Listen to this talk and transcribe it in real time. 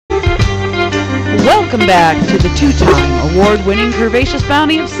Welcome back to the two-time award-winning Curvaceous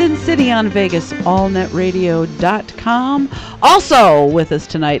Bounty of Sin City on Vegas, allnetradio.com. Also with us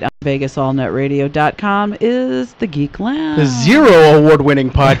tonight on VegasAllNetRadio.com is the Geek Lounge. The zero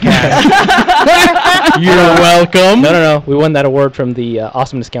award-winning podcast. You're welcome. No. We won that award from the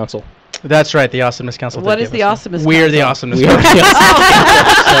Awesomeness Council. That's right, the Awesomeness Council. What is the Awesomeness Council? We're the Awesomeness Council.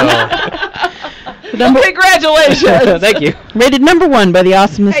 Congratulations. Thank you. Rated #1 by the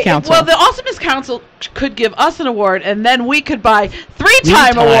Awesomeness Council. Well, the Awesomeness Council could give us an award, and then we could buy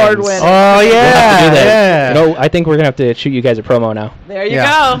three-time award winners. Oh, yeah. You know, I think we're going to have to shoot you guys a promo now. There you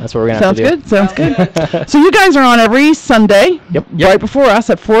go. That's what we're going to have to do. Sounds good. So you guys are on every Sunday, right before us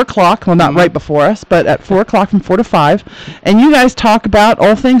at 4 o'clock. Well, not right before us, but at 4 o'clock from 4 to 5. And you guys talk about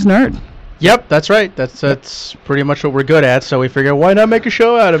all things nerd. Yep, that's right. That's pretty much what we're good at, so we figure why not make a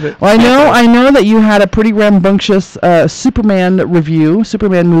show out of it? Well, I know that you had a pretty rambunctious Superman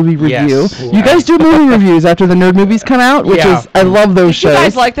movie review. Yes. You guys do movie reviews after the nerd movies come out, which is, I love those shows. You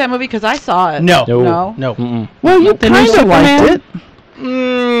guys like that movie? Because I saw it. No. Well, you kind of liked it.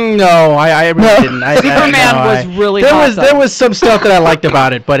 No, I really didn't. Superman was really there was some stuff that I liked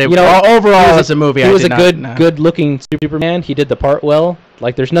about it, but overall as a movie, he was a good-looking Superman. He did the part well.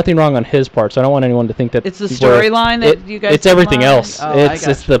 Like, there's nothing wrong on his part, so I don't want anyone to think that it's the storyline that you guys. It's everything else. Oh,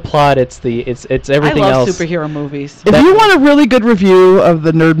 it's the plot. It's everything else. I love superhero movies. If you want a really good review of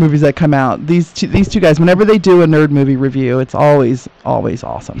the nerd movies that come out, these two guys, whenever they do a nerd movie review, it's always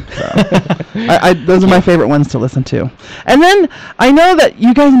awesome. So those are my favorite ones to listen to. And then I know that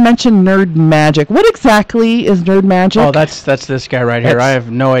you guys mentioned Nerd Magic. What exactly is Nerd Magic? Oh, that's this guy right here. I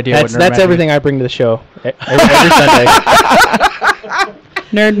have no idea what Nerd Magic is. That's everything I bring to the show every Sunday.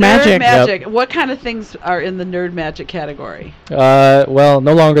 Nerd Magic. Yep. What kind of things are in the Nerd Magic category? Well,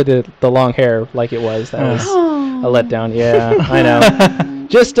 no longer the long hair like it was. That was a letdown. Yeah, I know.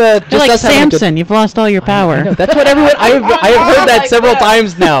 Just like Samson, you've lost all your power. That's what everyone. I have heard that several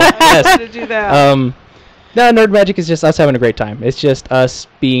times now. Yes. To do that. No, Nerd Magic is just us having a great time. It's just us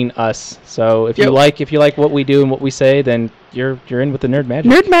being us. So if you like what we do and what we say, then you're in with the Nerd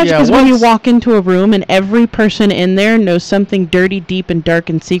Magic. Nerd Magic is when you walk into a room and every person in there knows something dirty, deep, and dark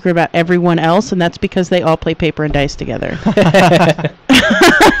and secret about everyone else, and that's because they all play paper and dice together.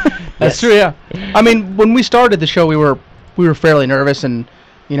 That's true. Yeah. I mean, when we started the show, we were fairly nervous, and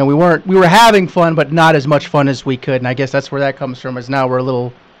we were having fun, but not as much fun as we could. And I guess that's where that comes from. Is now we're a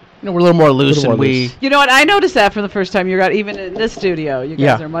little. We're a little more loose, loose. You know what? I noticed that from the first time you got, even in this studio, you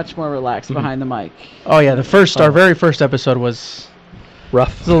guys are much more relaxed behind the mic. Oh yeah, our very first episode was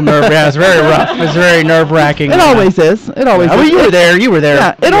rough. It's a little nerve. Yeah, it's very rough. It's very nerve-wracking. It always is. It always is. Well, you were there.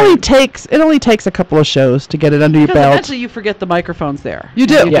 Yeah, it only takes a couple of shows to get it under your belt. Eventually, you forget the microphone's there. You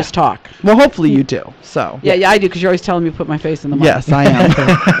do. You just talk. Well, hopefully you do. So. Yeah, I do, because you're always telling me to put my face in the mic. Yes, I am.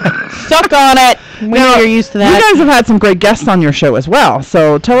 Suck on it. We know you're used to that. You guys have had some great guests on your show as well.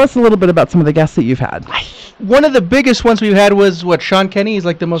 So tell us a little bit about some of the guests that you've had. One of the biggest ones we've had was Sean Kenny. He's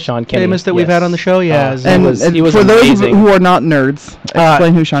like the most famous that we've had on the show. Yeah, and he was for amazing. Those who are not nerds,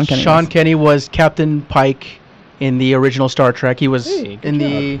 explain who Sean Kenny is. Sean Kenny was Captain Pike in the original Star Trek. He was in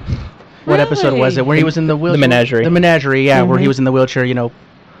the what episode was it? Where he was in the wheelchair? The Menagerie. The Menagerie, yeah, where he was in the wheelchair.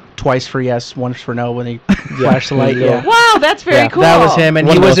 Twice for yes, once for no when he flashed the light. Yeah. Wow, that's very cool. That was him, and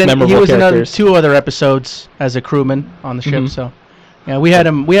he was in 2 other episodes as a crewman on the ship. So. Yeah, we had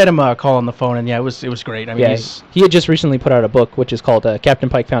him call on the phone, and it was great. I mean, he had just recently put out a book which is called Captain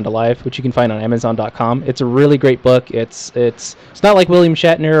Pike Found Alive, which you can find on Amazon.com. It's a really great book. It's not like William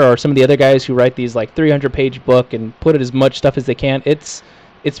Shatner or some of the other guys who write these like 300-page book and put as much stuff as they can. It's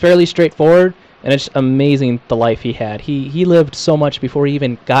fairly straightforward, and it's amazing the life he had. He lived so much before he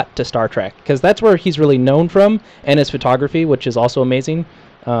even got to Star Trek, because that's where he's really known from, and his photography, which is also amazing.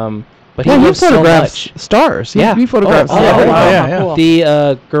 But he lived so much. Stars. Yeah. He photographs. Cool.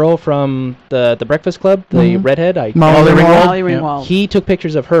 The girl from the Breakfast Club, the redhead, Molly Ringwald. He took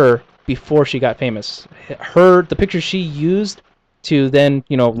pictures of her before she got famous. The pictures she used to then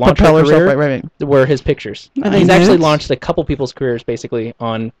launch her career were his pictures. He's actually launched a couple people's careers basically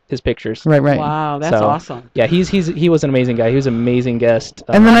on his pictures. Right. Wow, that's awesome. Yeah, he was an amazing guy. He was an amazing guest.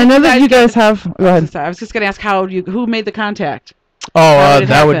 And then I know that you guys have. Go ahead. I was just going to ask who made the contact. Oh,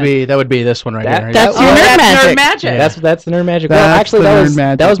 that would be this one right here. That's your Nerd Magic. Yeah. That's the Nerd Magic. Well, actually,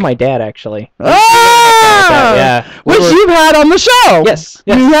 that was my dad actually. Oh, yeah. Which you've had on the show. Yes.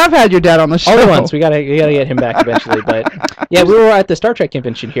 You have had your dad on the show. All the ones. We gotta get him back eventually. But yeah, we were at the Star Trek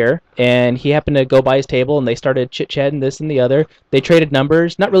convention here, and he happened to go by his table, and they started chit chatting this and the other. They traded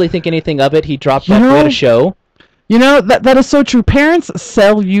numbers, not really thinking anything of it. He dropped off. We had a show. You know, that is so true. Parents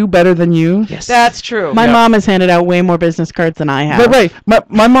sell you better than you. Yes. That's true. My mom has handed out way more business cards than I have. But right,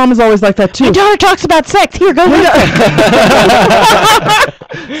 my mom is always like that too. My daughter talks about sex. Here, go.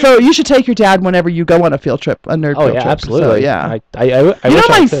 So you should take your dad whenever you go on a field trip, a nerd field trip. Absolutely. So, yeah. I You know, wish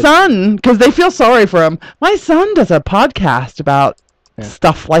I my could. son, because they feel sorry for him. My son does a podcast about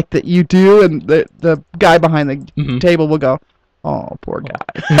stuff like that you do, and the guy behind the table will go, "Oh, poor guy."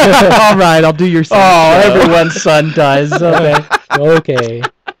 All right, I'll do your son. Oh, everyone's son does. Okay. Okay.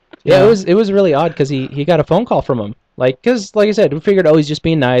 Yeah, it was really odd because he got a phone call from him. Because like I said, we figured, he's just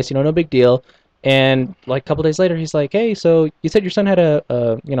being nice, no big deal. And like a couple days later, he's like, "Hey, so you said your son had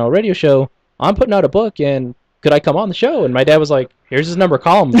a radio show. I'm putting out a book, and could I come on the show?" And my dad was like, "Here's his number.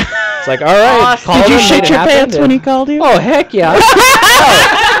 Call him." It's like, "All right." Did you shit your pants when he called you? Oh, heck yeah.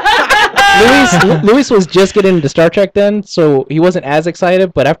 Luis was just getting into Star Trek then, so he wasn't as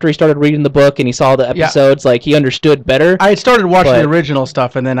excited, but after he started reading the book and he saw the episodes, he understood better. I had started watching the original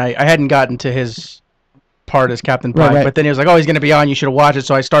stuff, and then I hadn't gotten to his part as Captain Pike, but then he was like, "Oh, he's going to be on, you should watch it."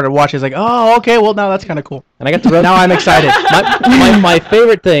 So I started watching. He's like, "Oh, okay, well, now that's kind of cool." And I got to rub. Now I'm excited. My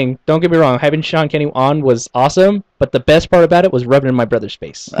favorite thing, don't get me wrong, having Sean Kenny on was awesome, but the best part about it was rubbing in my brother's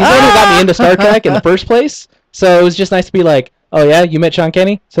face. He's the one who got me into Star Trek in the first place, so it was just nice to be like, "Oh yeah, you met Sean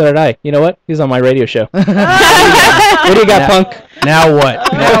Kenny? So did I. You know what? He's on my radio show." What do you got, punk? Now what?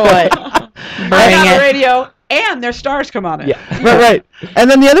 Now what? Bring it. Radio, and their stars come on it. Yeah. Right. And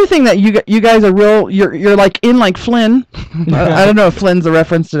then the other thing that you guys are you're like in like Flynn. I don't know if Flynn's a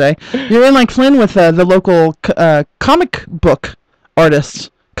reference today. You're in like Flynn with the local comic book artists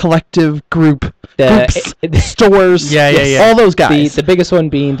collective groups, stores, all those guys. The biggest one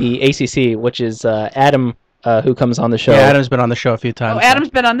being the ACC, which is Adam, who comes on the show. Yeah, Adam's been on the show a few times. Oh, Adam's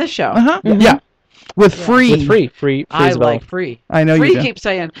been on this show. Uh-huh. Yeah. With free. I Isabel. like free. I know free you do. keeps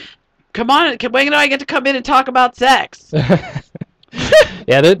saying, "Come on, when do I get to come in and talk about sex?"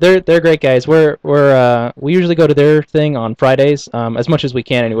 Yeah, they're great guys. We usually go to their thing on Fridays, as much as we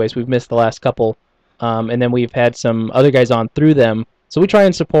can. Anyways, we've missed the last couple, and then we've had some other guys on through them. So we try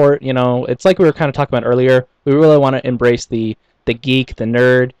and support. It's like we were kind of talking about earlier. We really want to embrace the geek, the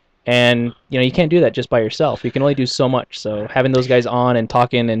nerd, and you can't do that just by yourself. You can only do so much. So having those guys on and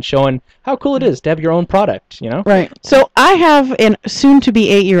talking and showing how cool it is to have your own product. Right. So I have an soon-to-be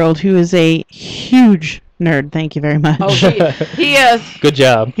 8-year-old who is a huge nerd. Thank you very much. Oh, he is. Good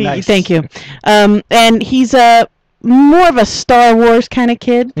job. Nice. Thank you. And he's more of a Star Wars kind of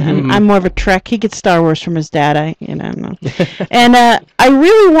kid. I'm more of a Trek. He gets Star Wars from his dad. I don't know. And I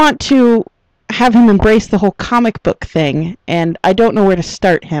really want to have him embrace the whole comic book thing, and I don't know where to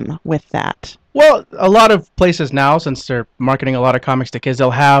start him with that. Well, a lot of places now, since they're marketing a lot of comics to kids,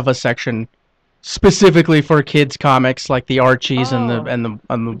 they'll have a section specifically for kids comics, like the Archies and the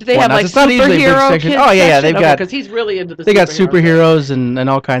Do they have whatnots. like It's not usually a big superhero section. kids Oh yeah, section? they've got because he's really into the. They got superheroes and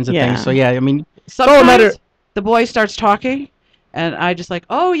all kinds of things. So yeah, I mean, sometimes the boy starts talking, and I just like,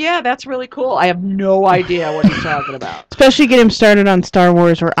 "Oh yeah, that's really cool." I have no idea what he's talking about. Especially get him started on Star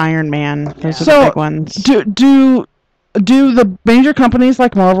Wars or Iron Man. Those are the big ones. Do the major companies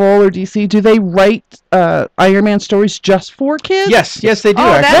like Marvel or DC, do they write Iron Man stories just for kids? Yes, they do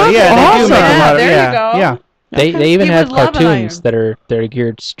That's actually. Yeah, awesome. they do make a lot of, There you go. Yeah. They even He have would love an cartoons that are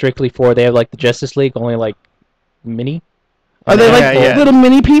geared strictly for. They have like the Justice League, only like mini. Are they like little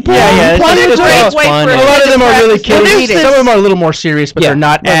mini people? Yeah. What a It's great way fun. for a lot of them are really practice kids. their Some of them are a little more serious, but Yeah. they're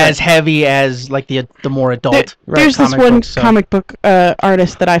not as heavy as like the more adult. There's this comic one books, so. comic book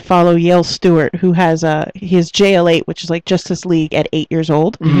artist that I follow, Yale Stewart, who has his JL8, which is like Justice League at 8 years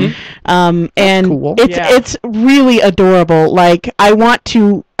old. And cool. it's really adorable. Like I want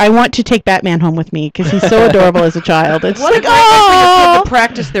to take Batman home with me because he's so adorable as a child. It's What like, a great way for your kid oh, to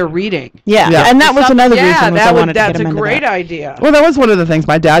practice their reading. yeah. And that was another reason was I wanted to get that's him a into great that. idea. Well, that was one of the things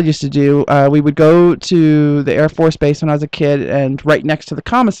my dad used to do. We would go to the Air Force Base when I was a kid, and right next to the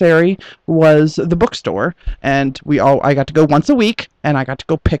commissary was the bookstore, and I got to go once a week, and I got to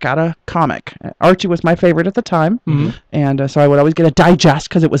go pick out a comic. Archie was my favorite at the time, and so I would always get a digest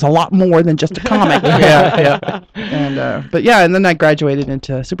because it was a lot more than just a comic. And then I graduated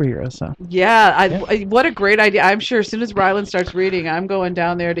into superheroes. So Yeah, what a great idea. I'm sure as soon as Rylan starts reading, I'm going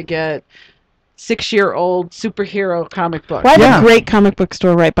down there to get 6-year-old superhero comic books. Well, I have a great comic book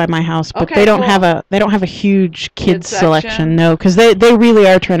store right by my house, but Okay, they don't cool. have a huge kids section? selection. No, because they really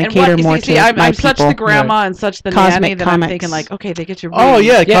are trying to And cater what, more see, to I'm my such people. the grandma and such the Cosmic nanny that Comics. I'm thinking like, okay, they get your Oh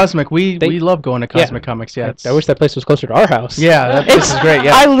reading. yeah, Yeah. Cosmic. We love going to Cosmic Comics. Yeah, I wish that place was closer to our house. Yeah, this is great.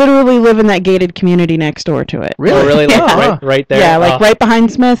 Yeah. I literally live in that gated community next door to it. Really? Oh, really? Like, Yeah. right there. Yeah, like right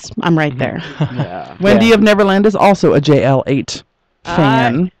behind Smith's. I'm right there. Yeah. Wendy of Neverland is also a JL8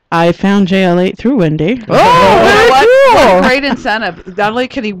 fan. I found JL8 through Wendy. Oh, very What cool. a great incentive. Not only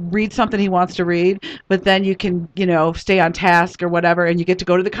can he read something he wants to read, but then you can, stay on task or whatever, and you get to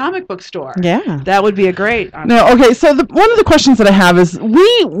go to the comic book store. Yeah. That would be a great. No, okay. So one of the questions that I have is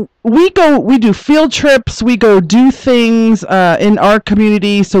we do field trips, we go do things in our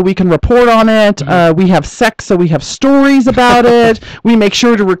community so we can report on it. We have sex, so we have stories about it. We make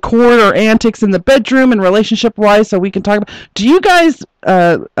sure to record our antics in the bedroom and relationship wise, so we can talk about. Do you guys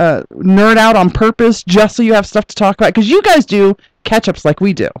nerd out on purpose just so you have stuff to talk about? Because you guys do catch-ups like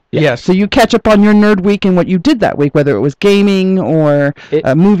we do. Yes. So you catch up on your nerd week and what you did that week, whether it was gaming or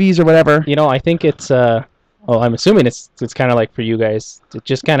movies or whatever. I think it's I'm assuming it's kind of like for you guys. It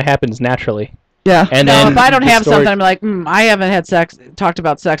just kind of happens naturally. Yeah. And No, then if I don't the have story- something, I'm like, I haven't talked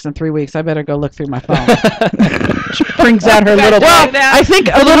about sex in 3 weeks. I better go look through my phone. Brings out her little I think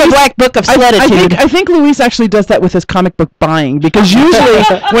a little black book of sleditude. I think Luis actually does that with his comic book buying, because usually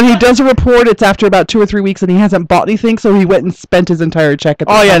when he does a report, it's after about 2 or 3 weeks and he hasn't bought anything, so he went and spent his entire check at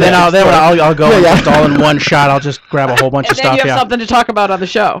the Oh yeah, then comic book store. I'll go Yeah. just all in one shot. I'll just grab a whole bunch And of then stuff. you have something to talk about on the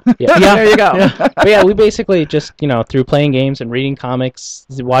show. Yeah. There you go. But yeah, we basically just, through playing games and reading comics,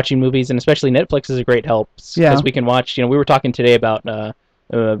 watching movies, and especially Netflix is a great help. Yeah. Because we can watch, we were talking today about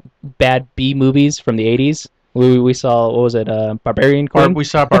bad B movies from the 80s. We saw, what was it, Barbarian Queen? We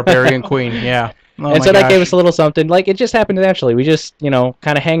saw Barbarian Queen, yeah. Oh and my so that gosh. gave us a little something. Like, it just happened naturally. We just,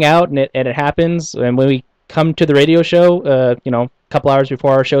 kind of hang out, and it happens. And when we come to the radio show, a couple hours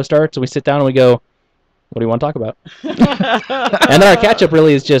before our show starts, and we sit down and we go, what do you want to talk about? And then our catch-up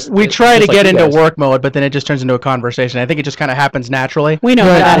really is just... We try just to like get you into guys. work mode, but then it just turns into a conversation. I think it just kind of happens naturally. We know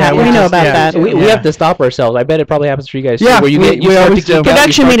Right. about Yeah, that. we We know just- about yeah. that. We have to stop ourselves. I bet it probably happens for you guys too, Yeah, where you we start to always geek do. out, you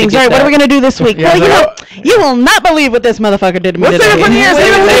Production start to meetings. get All right, what are we that- going to do this week? Yeah, Well, you will not believe what this motherfucker did to me Let's today. save it for here,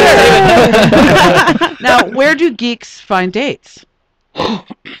 save it for Now, where do geeks find dates?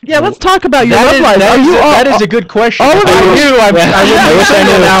 Yeah, let's talk about your That love life. Are you that all, is a good question. all of If I you- knew, I wish I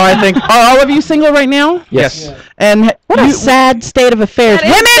knew now, I think. are all of you single right now? Yes. And What a sad state of affairs.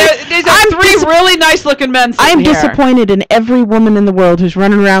 Women, These are I'm three really nice-looking men sitting I'm here. disappointed in every woman in the world who's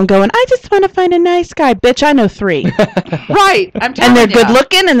running around going, I just want to find a nice guy. Bitch, I know 3. Right, I'm telling And they're you. good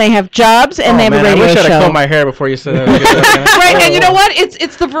looking, and they have jobs, and they have man, a radio I wish I'd show. have combed my hair before you said that. Right, and you know what?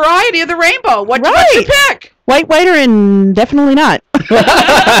 It's the variety of the rainbow. What's your Right. pick? White, whiter, and definitely not.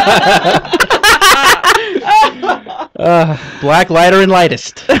 Black, lighter, and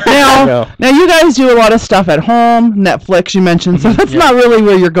lightest. now you guys do a lot of stuff at home. Netflix, you mentioned, so that's not really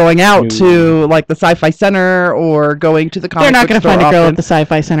where you're going out to, like the Sci-Fi Center or going to the comic They're not book going to store find a girl often. at the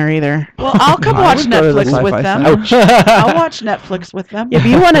Sci-Fi Center either. Well, I'll come I watch would go to the Netflix with Sci-Fi them. Center. I'll watch Netflix with them. Yeah, but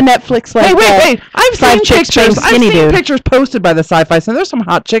you want a Netflix like Hey, wait! I've 5 seen chicks pictures. being I've skinny seen dude. pictures posted by the Sci-Fi Center. There's some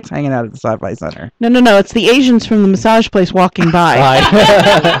hot chicks hanging out at the Sci-Fi Center. No, it's the Asians from the massage place walking by.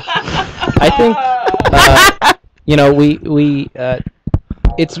 I think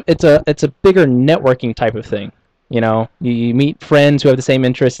it's a bigger networking type of thing. You meet friends who have the same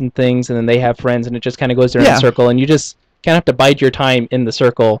interests in things, and then they have friends, and it just kind of goes around in a circle, and you just kind of have to bide your time in the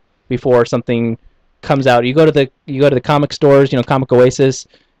circle before something comes out. You go to the comic stores, Comic Oasis,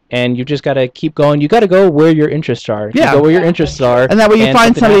 and you just got to keep going. You got to go where your interests are. You go where your interests are, And that way you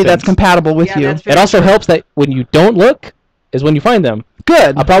find something somebody that's happens. compatible with you. that's It also helps that when you don't look is when you find them.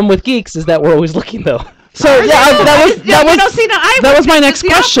 Good. A problem with geeks is that we're always looking though. So that was my next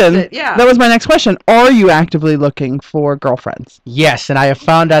question. Yeah. That was my next question. Are you actively looking for girlfriends? Yes, and I have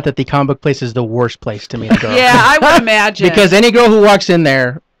found out that the comic book place is the worst place to meet a girl. Yeah, I would imagine. Because any girl who walks in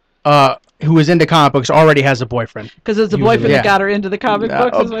there, who is into comic books, already has a boyfriend. Because it's the Usually, boyfriend yeah. that got her into the comic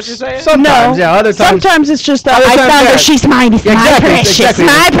books, is what you're saying? Sometimes, yeah. Other times, Sometimes it's just, Other I times, found yeah. her, she's mine, it's my Exactly, precious, exactly.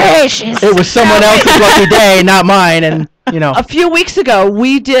 my precious. it was someone else's lucky day, not mine, and A few weeks ago,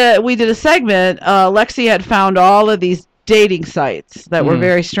 we did a segment. Lexi had found all of these dating sites that were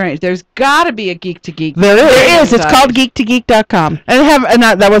very strange. There's got to be a Geek to Geek. There There is, it's called geek2geek.com. And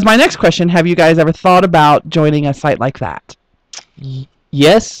that was my next question. Have you guys ever thought about joining a site like that?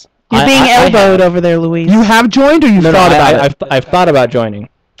 Yes. You're being elbowed over there, Louise. You have joined, or you've thought about it? I've thought about joining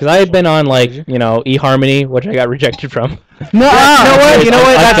because I had been on eHarmony, which I got rejected from. No, you know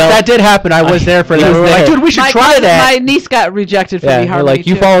what? I felt- That did happen. I was there for that. was We were like, there. dude, we should try that. My niece got rejected from Yeah, eHarmony they're like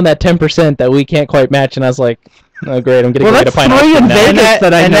you too. fall in that 10% that we can't quite match, and I was like, oh great, I'm getting Well, ready that's to find 3 in out. now. Vegas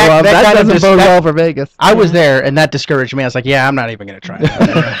that I and know that- of. that That kind of doesn't just- bode that- well for Vegas. I was there, and that discouraged me. I was like, yeah, I'm not even going to try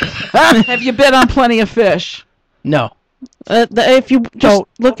it. Have you been on Plenty of Fish? No. If you just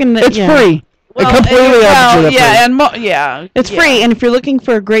look in the... It's free. Completely opposite. It's free, and if you're looking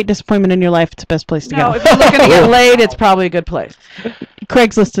for a great disappointment in your life, it's the best place to go. If you're looking to get laid, it's probably a good place.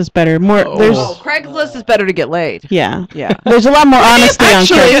 Craigslist is better. Craigslist is better to get laid. Yeah. Yeah. There's a lot more honesty on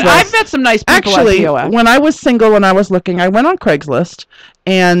Craigslist. I've met some nice people on POF. When I was single and I was looking, I went on Craigslist,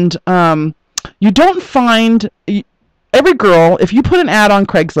 and you don't find every girl, if you put an ad on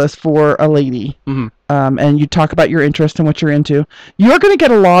Craigslist for a lady, and you talk about your interest and what you're into, you're going to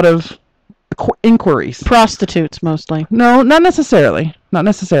get a lot of inquiries. Prostitutes, mostly. No, not necessarily. Not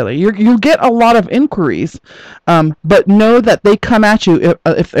necessarily. You'll get a lot of inquiries, but know that they come at you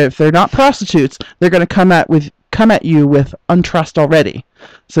if they're not prostitutes. They're going to come at you with untrust already.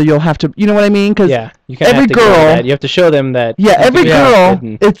 So you'll have to, you know what I mean? Because every girl, you have to show them that. Yeah, every girl,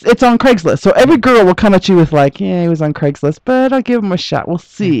 it's on Craigslist. So every girl will come at you with like, yeah, he was on Craigslist, but I'll give him a shot. We'll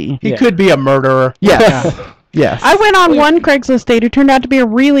see. He could be a murderer. Yes. Yes. I went on one Craigslist date who turned out to be a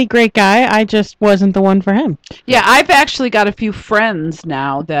really great guy. I just wasn't the one for him. Yeah, I've actually got a few friends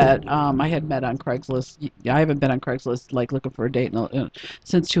now that I had met on Craigslist. I haven't been on Craigslist like looking for a date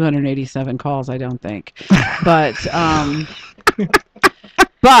since 287 calls, I don't think. But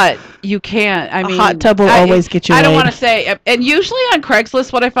but you can't. I mean, a hot tub will always get you. I don't want to say, and usually on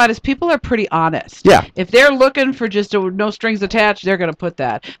Craigslist, what I find is people are pretty honest. Yeah. If they're looking for just no strings attached, they're going to put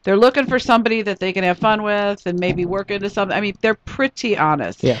that. If they're looking for somebody that they can have fun with and maybe work into something. I mean, they're pretty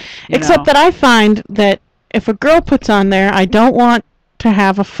honest. Yeah. Except that I find that if a girl puts on there, I don't want to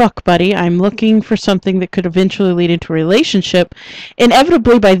have a fuck buddy. I'm looking for something that could eventually lead into a relationship.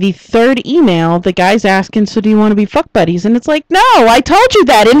 Inevitably, by the third email, the guy's asking, "So do you want to be fuck buddies?" And it's like, no, I told you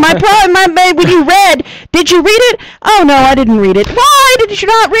that in my when you read. Did you read it? Oh no, I didn't read it. Why did you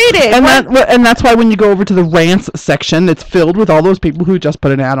not read it? And that's why when you go over to the rants section, it's filled with all those people who just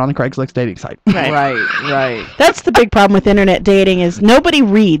put an ad on a Craigslist dating site. Right. That's the big problem with internet dating is nobody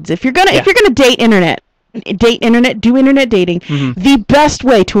reads. If you're gonna do internet dating, the best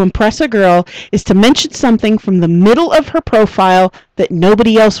way to impress a girl is to mention something from the middle of her profile that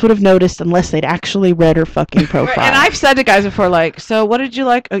nobody else would have noticed unless they'd actually read her fucking profile. Right. And I've said to guys before, like, so what did you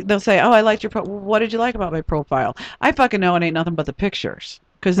like? They'll say, oh, I liked your what did you like about my profile? I fucking know it ain't nothing but the pictures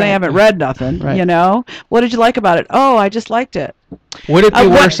because they haven't read nothing, you know? What did you like about it? Oh, I just liked it. Would it be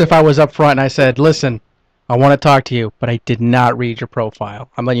worse if I was up front and I said, listen, I want to talk to you, but I did not read your profile.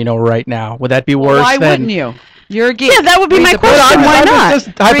 I'm letting you know right now. Would that be worse? Why wouldn't you? You're a geek. Yeah, that would be my question. Why not? Just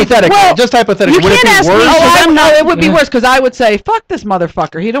hypothetically. Just hypothetically. You can't ask me. No, it would be worse because I would say, "Fuck this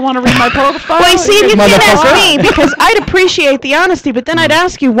motherfucker. He don't want to read my profile." Well, see, you can't ask me because I'd appreciate the honesty, but then I'd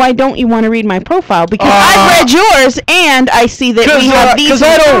ask you, why don't you want to read my profile? Because I've read yours, and I see that we have these. Because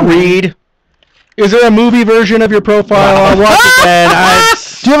I don't read. Is there a movie version of your profile? I'll watch it then.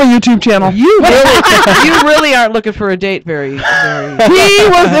 Do you have a YouTube channel? You really aren't looking for a date very. It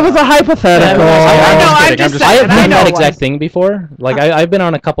was a hypothetical. I know. I'm just saying. I've done that exact thing before. Like I've been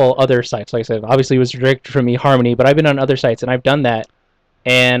on a couple other sites. Like I said, obviously it was directed from eHarmony, but I've been on other sites and I've done that.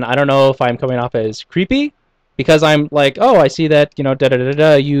 And I don't know if I'm coming off as creepy because I'm like, oh, I see that, you know,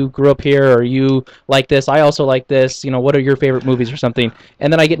 you grew up here or you like this. I also like this. You know, what are your favorite movies or something?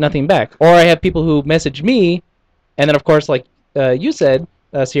 And then I get nothing back. Or I have people who message me, and then of course, like you said,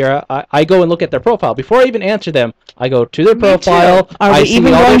 Sierra, I go and look at their profile before I even answer them. I go to their profile. Are we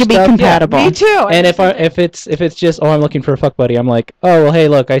even going to be compatible? Me too. And if it's just, oh, I'm looking for a fuck buddy, I'm like, oh, well, hey,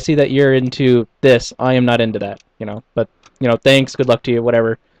 look, I see that you're into this. I am not into that, you know. But you know, thanks, good luck to you,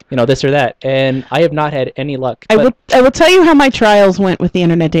 whatever. You know, this or that, and I have not had any luck. I will tell you how my trials went with the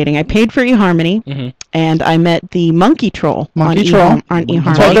internet dating. I paid for eHarmony, and I met the monkey troll on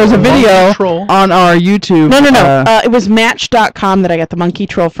eHarmony. So there's a video on our YouTube. No. It was Match.com that I got the monkey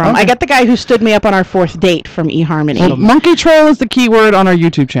troll from. Okay. I got the guy who stood me up on our fourth date from eHarmony. Well, monkey troll is the keyword on our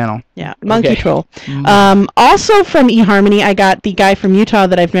YouTube channel. Yeah, monkey troll. Also from eHarmony, I got the guy from Utah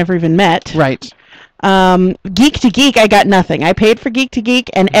that I've never even met. Right. Geek to Geek, I got nothing. I paid for Geek to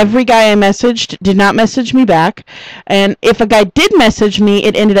Geek, and every guy I messaged did not message me back. And if a guy did message me,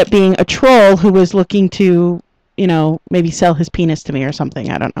 it ended up being a troll who was looking to, you know, maybe sell his penis to me or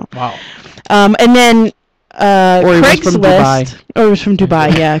something. I don't know. Wow. And then Craigslist. Or it was from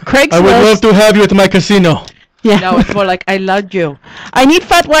Dubai, yeah. Craigslist. I would love to have you at my casino. Yeah. No, it's more like, I love you. I need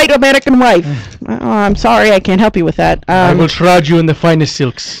fat white American wife. Oh, I'm sorry, I can't help you with that. I will shroud you in the finest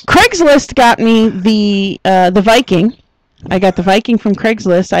silks. Craigslist got me the Viking. I got the Viking from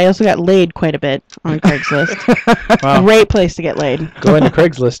Craigslist. I also got laid quite a bit on Craigslist. Wow. Great place to get laid. Go into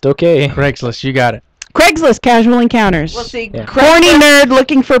Craigslist, okay. Craigslist, you got it. Craigslist casual encounters. Well, see, Horny nerd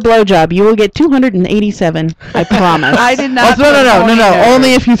looking for a blowjob. You will get 287. I promise. I did not. No.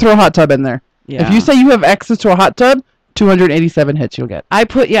 Only if you throw a hot tub in there. Yeah. If you say you have access to a hot tub, 287 hits you'll get. I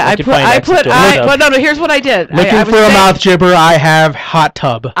put I no, here's what I did. Looking I for a mouth jibber, I have hot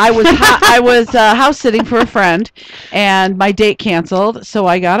tub. I was house sitting for a friend, and my date canceled, so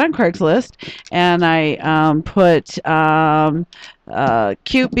I got on Craigslist and I put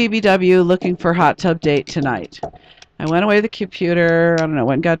cute BBW looking for hot tub date tonight. I went away to the computer. I don't know.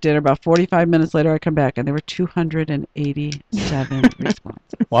 Went and got dinner. About 45 minutes later, I come back, and there were 287 responses.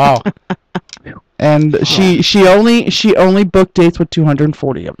 Wow. And she only booked dates with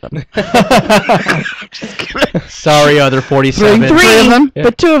 240 of them. Sorry, other 47. Three of them.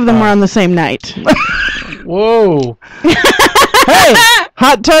 But 2 of them were on the same night. Whoa. Hey,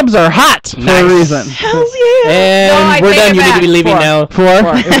 hot tubs are hot for a reason. Hells yeah! And we're done. You need to be leaving now. 4.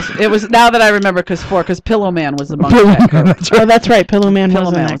 It was now that I remember because Pillow Man was amongst that group. Oh, that's right. Pillow Man was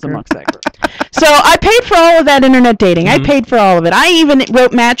amongst that group. So I paid for all of that internet dating. I paid for all of it. I even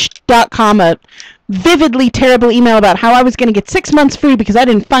wrote Match.com a vividly terrible email about how I was going to get 6 months free because I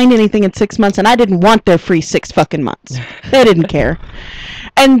didn't find anything in 6 months and I didn't want their free 6 fucking months. They didn't care.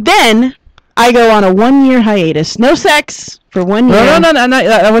 And then I go on a 1-year hiatus. No sex for 1 year. No.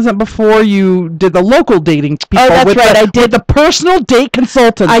 That wasn't before you did the local dating people. Oh, that's right. I did the personal date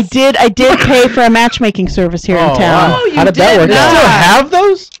consultants. I did pay for a matchmaking service here in town. Oh, how did that work? not. You still have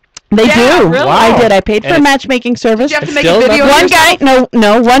those? They do. Really? Wow. I did. I paid for a matchmaking service. Did you have to It's make a still video? not- One guy,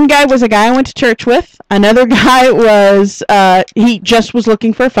 no. One guy was a guy I went to church with. Another guy was, he just was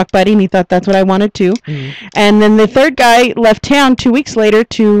looking for a fuck buddy, and he thought that's what I wanted too. And then the third guy left town 2 weeks later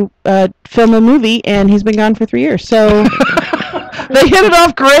to film a movie, and he's been gone for 3 years. So they hit it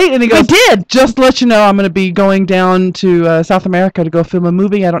off great, and he goes, we did. just to let you know, I'm going to be going down to South America to go film a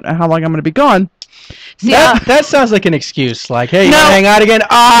movie. I don't know how long I'm going to be gone. See, That sounds like an excuse. Like, hey, you No. wanna hang out again? No,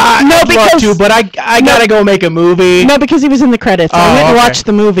 I'd love because- to, but I gotta go make a movie. No, because he was in the credits. I Oh, went and okay. watched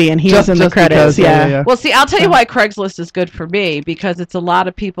the movie, and he was in the credits. because, Yeah. Well, see, I'll tell you why Craigslist is good for me, because it's a lot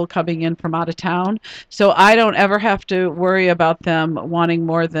of people coming in from out of town, so I don't ever have to worry about them wanting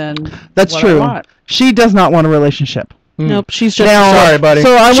more than That's what true. I want. She does not want a relationship. Nope, she's just. Now, Sorry, buddy.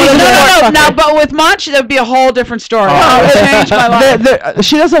 So I She's want not- No. Now, but with Munch, that'd be a whole different story. Oh. It would change my life.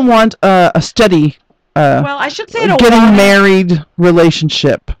 she doesn't want a steady Well, I should say it a getting while. married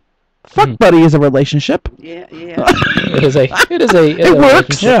relationship. Fuck buddy is a relationship. Yeah. It is a It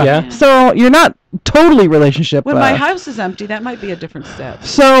works. Yeah. So you're not totally relationship. When my house is empty, that might be a different step.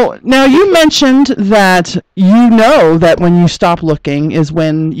 So now you mentioned that you know that when you stop looking is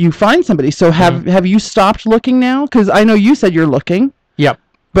when you find somebody. So have you stopped looking now? Because I know you said you're looking. Yep.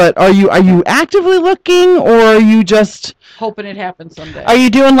 But are you actively looking, or are you just Hoping it happens someday. Are you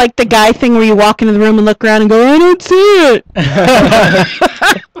doing like the guy thing where you walk into the room and look around and go, I don't see it?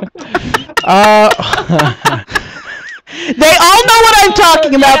 They all know what I'm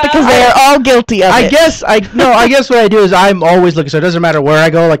talking about because they are all guilty of it. I guess what I do is I'm always looking, so it doesn't matter where I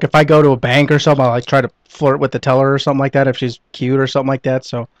go. Like if I go to a bank or something, I'll like try to flirt with the teller or something like that if she's cute or something like that.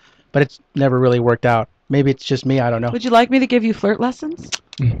 So, but it's never really worked out. Maybe it's just me. I don't know. Would you like me to give you flirt lessons?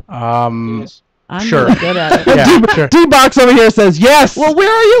 I'm Sure. Really good at it. Yeah, sure. D-Box over here says yes. Well, where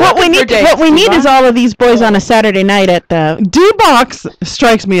are you? What we need, dates, what we need Eva? is all of these boys on a Saturday night at the. D-Box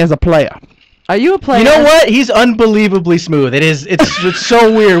strikes me as a player. Are you a player? You know what? He's unbelievably smooth. It's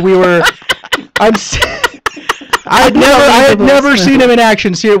so weird. I had never seen him in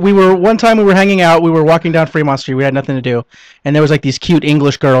action. See, one time we were hanging out. We were walking down Fremont Street. We had nothing to do, and there was like these cute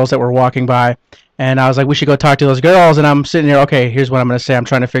English girls that were walking by, and I was like, we should go talk to those girls. And I'm sitting there. Okay, here's what I'm gonna say. I'm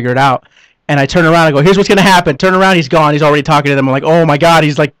trying to figure it out. And I turn around and go, here's what's gonna happen. Turn around, he's gone. He's already talking to them. I'm like, oh my god,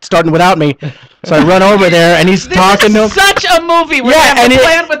 he's like starting without me. So I run over there, and he's talking to them. Such a movie where Yeah, they have and to it-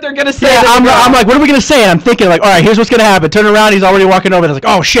 plan what they're gonna say. Yeah, to the I'm girl. like, what are we gonna say? And I'm thinking like, all right, here's what's gonna happen. Turn around, he's already walking over. And I was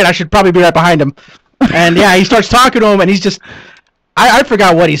like, oh shit, I should probably be right behind him. And yeah, he starts talking to him, and he's just, I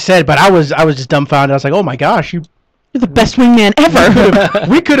forgot what he said, but I was just dumbfounded. I was like, oh my gosh, You're the best wingman ever.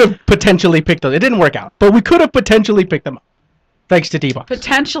 we could have potentially picked those. It didn't work out, but we could have potentially picked them up. Thanks to D-Box.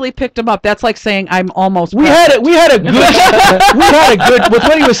 Potentially picked him up. That's like saying I'm almost. We had a good with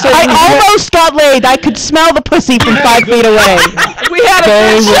what he was saying. I almost got laid. I could smell the pussy from 5 feet away. We had a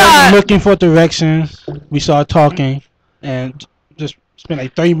They good were shot. looking for directions. We started talking and just spent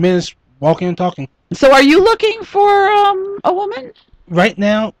like 30 minutes walking and talking. So, are you looking for a woman? Right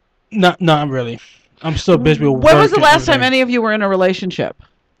now, not really. I'm still busy with When work was the and last time everything. any of you were in a relationship?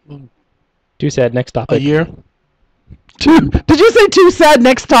 Too sad. Next A topic. year? Did you say too sad?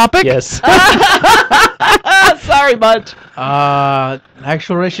 Next topic. Yes. Sorry, Bud.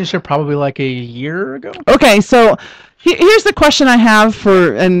 Actual relationship probably like a year ago. Okay, so here's the question I have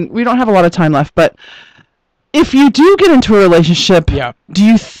for, and we don't have a lot of time left, but if you do get into a relationship, Yeah. do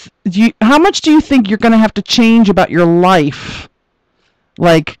you how much do you think you're going to have to change about your life,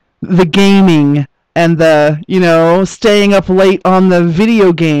 like the gaming and the, you know, staying up late on the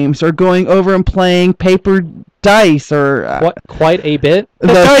video games, or going over and playing paper dice, or Quite a bit. the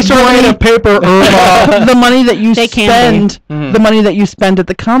Dice are made of paper. the money that you They can spend, the money that you spend at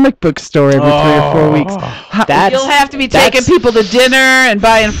the comic book store every 3 or 4 weeks. You'll have to be taking that's- people to dinner and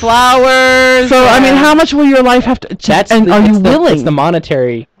buying flowers. So I mean, and- how much will your life have to? Are you willing? It's the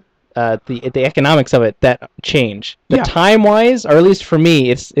monetary, the economics of it that change. The Yeah. time-wise, or at least for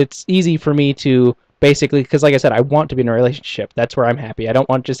me, it's easy for me to basically, because like I said, I want to be in a relationship. That's where I'm happy. I don't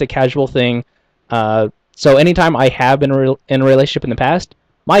want just a casual thing. So anytime I have been in a relationship in the past,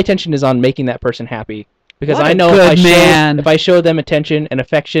 my attention is on making that person happy, because What I a know good man. if I show them attention and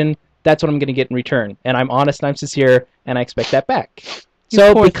affection, that's what I'm going to get in return. And I'm honest and I'm sincere, and I expect that back.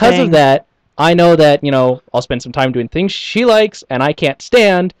 So poor because thing. of that, I know that, you know, I'll spend some time doing things she likes and I can't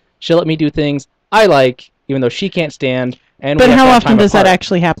stand. She'll let me do things I like, even though she can't stand. And But we have how to have often time does that apart.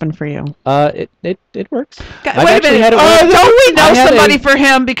 actually happen for you? It works. God, I've wait a actually minute. had it work. Don't we know I had somebody a- for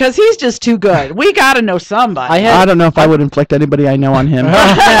him, because he's just too good. We got to know somebody. I don't know if I would inflict anybody I know on him.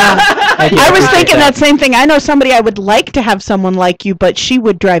 I do I was appreciate thinking that same thing. I know somebody I would like to have someone like you, but she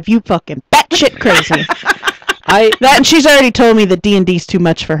would drive you fucking batshit crazy. That, and she's already told me that D&D's too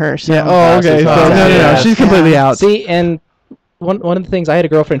much for her. So. Yeah. Oh, okay. So no, Yeah. she's completely out. See, and one of the things, I had a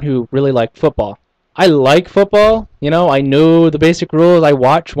girlfriend who really liked football. I like football, you know, I know the basic rules. I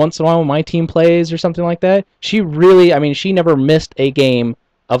watch once in a while when my team plays or something like that. She really, I mean, she never missed a game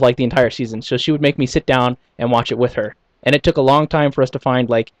of like the entire season. So she would make me sit down and watch it with her. And it took a long time for us to find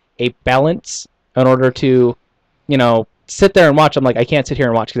like a balance in order to, you know, sit there and watch. I'm like, I can't sit here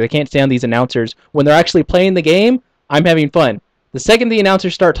and watch because I can't stand these announcers. When they're actually playing the game, I'm having fun. The second the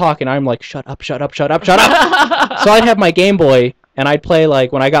announcers start talking, I'm like, shut up, shut up, shut up, shut up. So I'd have my Game Boy, and I'd play,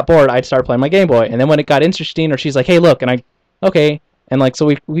 like, when I got bored, I'd start playing my Game Boy. And then when it got interesting, or she's like, hey, look, and okay. And, like,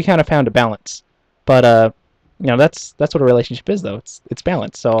 so we kind of found a balance. But, you know, that's what a relationship is, though. It's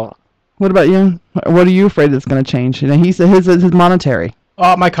balance. So What about you? What are you afraid that's going to change? You know, he said his is monetary.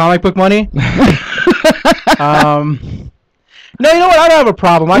 My comic book money. No, you know what? I don't have a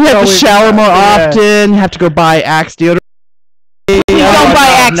problem. You have to shower more often. You have to go buy Axe deodorant. Please don't buy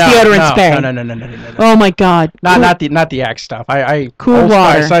Axe deodorant spray. No. Oh my God. Not the Axe stuff. Cool Old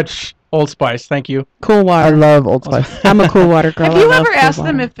water. Spice, Old Spice. Thank you. Cool I water. love Old Spice. I'm a cool water girl. Have I you love ever cool asked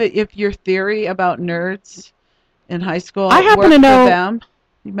water. them if your theory about nerds in high school I happen worked to know- for them?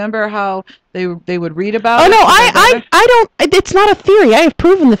 You remember how they would read about Oh it? no, when they were I don't. It's not a theory. I have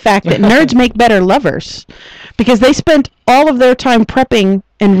proven the fact that nerds make better lovers, because they spent all of their time prepping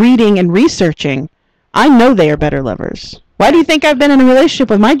and reading and researching. I know they are better lovers. Why do you think I've been in a relationship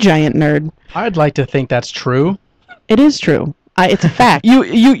with my giant nerd? I'd like to think that's true. It is true. It's a fact. You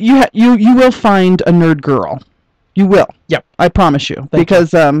will find a nerd girl. You will. Yep. I promise you. Because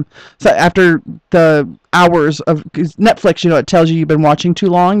so after the hours of 'cause Netflix, you know, it tells you you've been watching too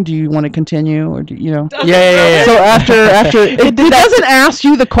long. Do you want to continue, or do you know? Yeah. So after it doesn't ask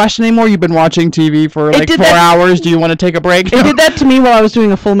you the question anymore. You've been watching TV for like did 4 that- hours. Do you want to take a break? It did that to me while I was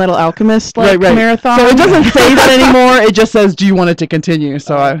doing a Full Metal Alchemist marathon. So it doesn't say that anymore. It just says, "Do you want it to continue?"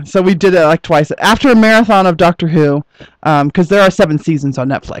 So so we did it like twice after a marathon of Doctor Who, because there are 7 seasons on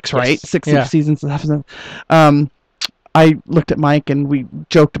Netflix, right? Yes. 6 Yeah. seasons. I looked at Mike and we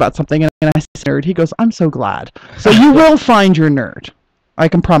joked about something, and I said, "Nerd." He goes, "I'm so glad." So you will find your nerd. I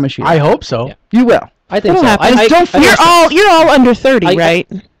can promise you. I hope so. Yeah. You will. I think It'll so. happen. You're all under 30, right?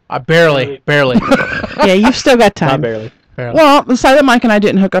 Barely. Yeah, you've still got Not time. barely. Well, besides that, Mike and I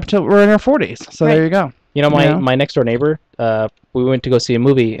didn't hook up till we're in our 40s. So Right. there you go. You know, Yeah. my next door neighbor, we went to go see a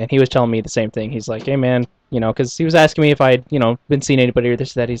movie, and he was telling me the same thing. He's like, hey, man, you know, because he was asking me if I'd, you know, been seeing anybody or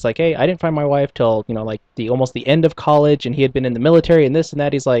this or that. He's like, hey, I didn't find my wife till, you know, like almost the end of college, and he had been in the military and this and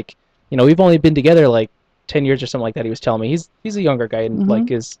that. He's like, you know, we've only been together like 10 years or something like that. He was telling me he's a younger guy in like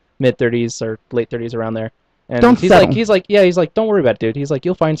his mid 30s or late 30s around there. And Don't he's settle. like, he's like, don't worry about it, dude. He's like,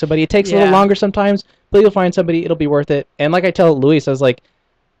 you'll find somebody. It takes a little Yeah. longer sometimes, but you'll find somebody. It'll be worth it. And like I tell Luis, I was like,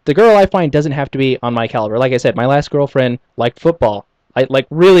 the girl I find doesn't have to be on my caliber. Like I said, my last girlfriend liked football. I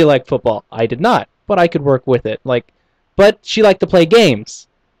really liked football. I did not, but I could work with it. But she liked to play games,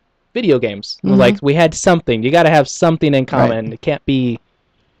 video games. Like we had something. You got to have something in common. Right. It can't be,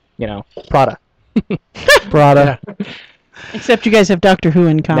 you know, Prada. Prada. Except you guys have Doctor Who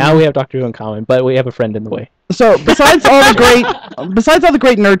in common. Now we have Doctor Who in common, but we have a friend in the way. So besides all the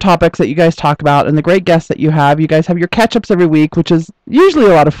great nerd topics that you guys talk about and the great guests that you guys have your catch-ups every week, which is usually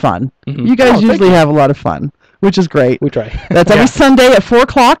a lot of fun. Mhm. You guys thank usually you. have a lot of fun, which is great. We try. That's every Sunday at 4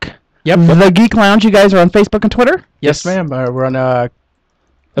 o'clock Yep. The Geek Lounge. You guys are on Facebook and Twitter. Yes, ma'am. We're on The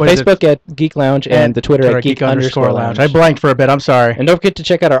Facebook at Geek Lounge and the Twitter at Geek_Lounge. I blanked for a bit. I'm sorry. And don't forget to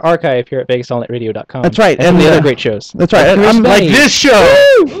check out our archive here at VegasAllNetRadio.com. That's right. And the other great shows. That's right. I'm like this show.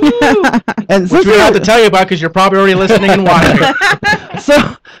 And which we don't have to tell you about because you're probably already listening and watching.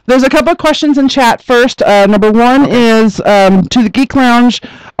 So there's a couple of questions in chat first. Number one is to the Geek Lounge.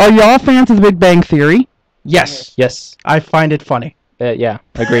 Are y'all fans of The Big Bang Theory? Yes. Yes. I find it funny. Yeah,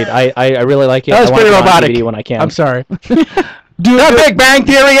 agreed. I really like it. That was pretty robotic. When I can. I'm sorry. The Big Bang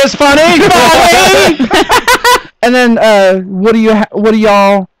Theory is funny. And then what are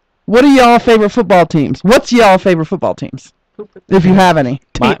y'all favorite football teams? What's y'all favorite football teams? If you have any.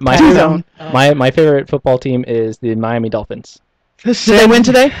 My favorite football team is the Miami Dolphins. Did they win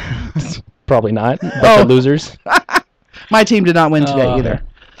today? Probably not. The losers. My team did not win today either.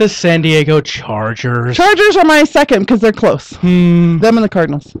 The San Diego Chargers. Chargers are my second because they're close. Them and the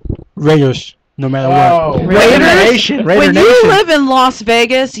Cardinals. Raiders. No matter what. Raiders? Raider When Nation. you live in Las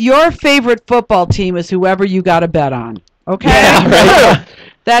Vegas, your favorite football team is whoever you got to bet on. Okay? Yeah, right.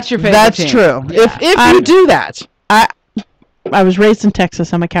 That's your favorite That's team. true. If you do that. I was raised in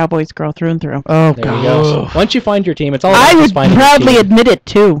Texas. I'm a Cowboys girl through and through. Oh, There you go. So once you find your team, it's all I about would just finding proudly your team. admit it,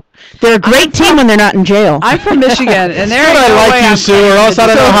 too. They're a great team when they're not in jail. I'm from Michigan, and there ain't I no like way you, I'm Sue, or claiming else I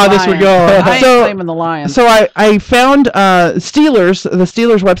don't know how this would go. I ain't So- claiming the Lions. So I found Steelers, the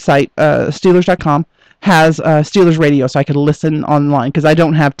Steelers website, Steelers.com, has Steelers radio, so I could listen online because I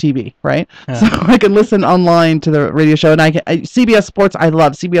don't have TV, right? Yeah. So I can listen online to the radio show, and CBS Sports, I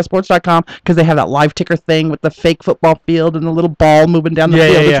love CBSSports.com because they have that live ticker thing with the fake football field and the little ball moving down the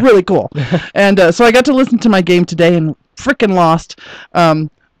field. Yeah. It's really cool. And so I got to listen to my game today and freaking lost.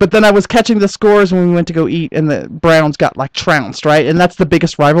 But then I was catching the scores when we went to go eat, and the Browns got like trounced, right? And that's the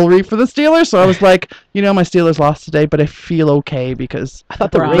biggest rivalry for the Steelers. So I was like, my Steelers lost today, but I feel okay because I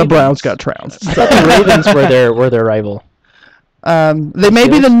thought the Browns got trounced. I thought the Ravens were their rival. They may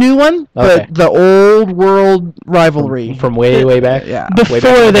be the new one, but the old world rivalry From way back. Yeah. Way back in Before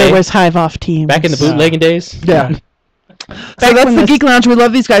the there day. was hive-off teams. Back in the bootlegging days. Yeah. So Back that's when the this- Geek Lounge. We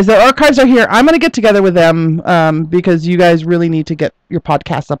love these guys. The archives are here. I'm going to get together with them because you guys really need to get your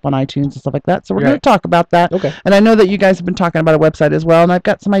podcasts up on iTunes and stuff like that. So we're going to talk about that. Okay. And I know that you guys have been talking about a website as well, and I've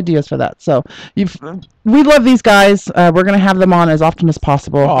got some ideas for that. So we love these guys. We're going to have them on as often as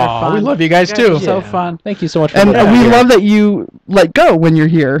possible. Aw, we love you guys too. are so fun. Thank you so much for And having we me. love that you let go when you're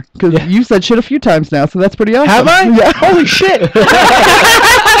here because you said shit a few times now, so that's pretty awesome. Have I? Yeah. Holy shit.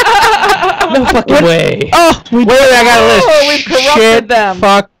 No fucking way. Oh, Wait, I got a list. we've corrupted Shit, them.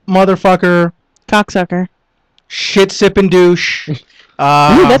 fuck, motherfucker, Cocksucker. shit sipping douche. Ooh,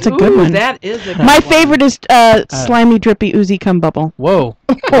 that's a good Ooh, one. that is a good My one. favorite is slimy, drippy, oozy cum bubble. Whoa.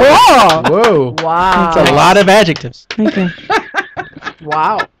 Whoa. Whoa. Wow. That's a lot of adjectives. Thank you.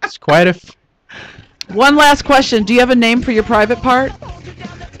 Wow. It's quite a... One last question. Do you have a name for your private part?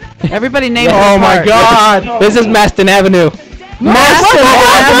 Everybody name their Oh my part. god. This is Maston Avenue. Maston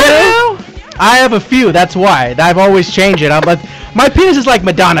Avenue? I have a few, that's why. I've always changed it. But my penis is like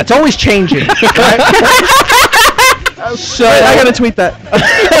Madonna. It's always changing. So I got to tweet that.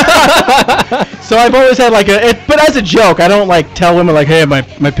 So I've always had like but as a joke, I don't like tell women like, hey, my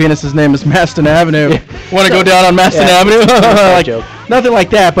penis's name is Maston Avenue. Want to go down on Maston Avenue? Like, joke. nothing like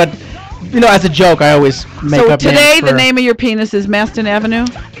that, but as a joke, I always make So up names today the for- name of your penis is Maston Avenue?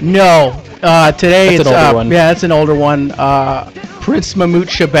 No, today That's it's an older one. Yeah, that's an older one. Prince Mahmoud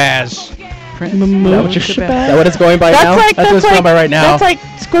Shabazz. Is that what it's going by That's now? like That's what it's going by right now. That's like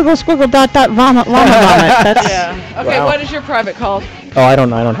squiggle, squiggle, dot, dot, vomit, llama, vomit. That's Okay, Wow. what is your private called? Oh, I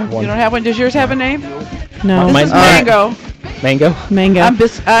don't have one. You don't have one? Does yours have a name? no This Mine- is Mango. Mango? mango.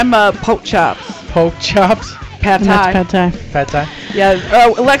 I'm Poke Chops. Poke chops. Pad And that's Thai. pad thai. Pad thai. Yeah,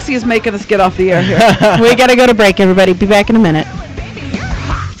 Alexi is making us get off the air here. We gotta go to break, everybody. Be back in a minute.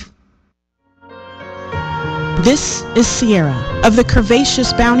 This is Sierra of the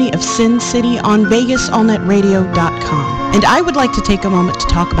Curvaceous Bounty of Sin City on VegasAllNetRadio.com. And I would like to take a moment to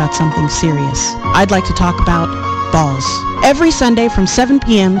talk about something serious. I'd like to talk about balls. Every Sunday from 7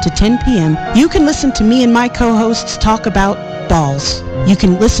 p.m. to 10 p.m., you can listen to me and my co-hosts talk about balls. You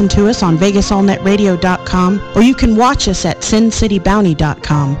can listen to us on VegasAllNetRadio.com, or you can watch us at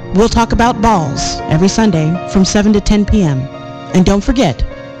SinCityBounty.com. We'll talk about balls every Sunday from 7 to 10 p.m. And don't forget,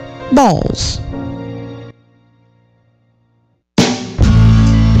 balls.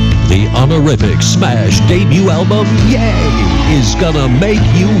 The honorific Smash debut album, Yay, is gonna make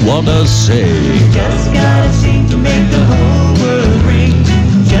you wanna sing. Just gotta sing to make the whole world ring.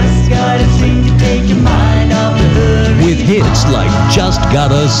 Just gotta sing to take your mind off the hurry. With hits like Just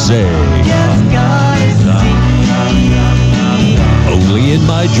Gotta Say, Just gotta sing. Only only in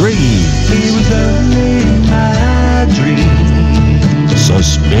my dreams. He was only in my dreams.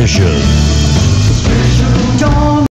 Suspicious.